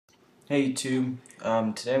Hey YouTube,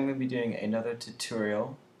 today I'm going to be doing another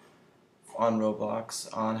tutorial on Roblox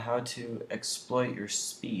on how to exploit your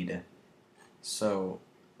speed. So,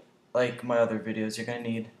 like my other videos, you're going to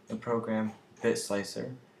need the program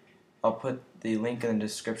BitSlicer. I'll put the link in the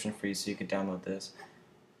description for you so you can download this.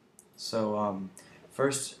 So,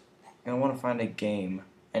 first, you're going to want to find a game,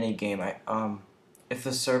 any game. If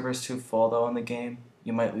the server's too full though in the game,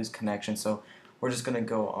 you might lose connection, so we're just going to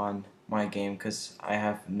go on my game because I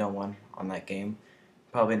have no one on that game.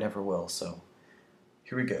 Probably never will, so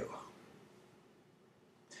here we go.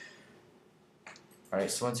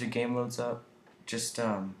 Alright, so once your game loads up, just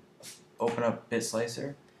open up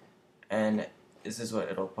BitSlicer, and this is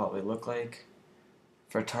what it'll probably look like.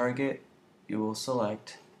 For target, you will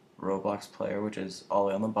select Roblox player, which is all the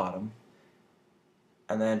way on the bottom.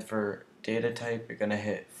 And then for data type, you're going to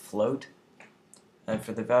hit float. And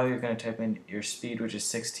for the value, you're going to type in your speed, which is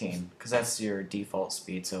 16, because that's your default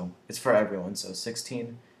speed, so it's for everyone. So 16,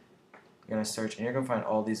 you're going to search, and you're going to find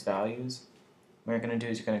all these values. What you're going to do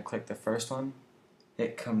is you're going to click the first one,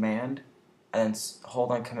 hit Command, and then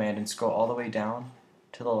hold on Command and scroll all the way down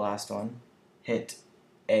to the last one. Hit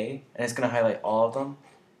A, and it's going to highlight all of them.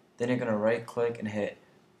 Then you're going to right-click and hit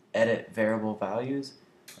Edit Variable Values.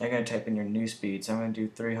 And you're going to type in your new speed. So I'm going to do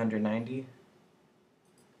 390.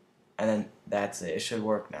 And then that's it. It should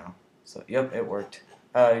work now. So, yep, it worked.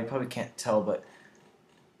 You probably can't tell, but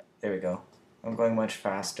there we go. I'm going much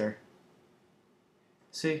faster.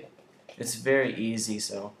 See? It's very easy,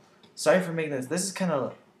 so sorry for making this. This is kind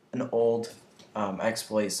of an old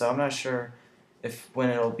exploit, so I'm not sure when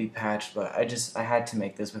it'll be patched, but I had to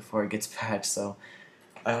make this before it gets patched, so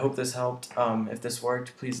I hope this helped. If this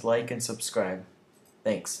worked, please like and subscribe.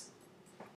 Thanks.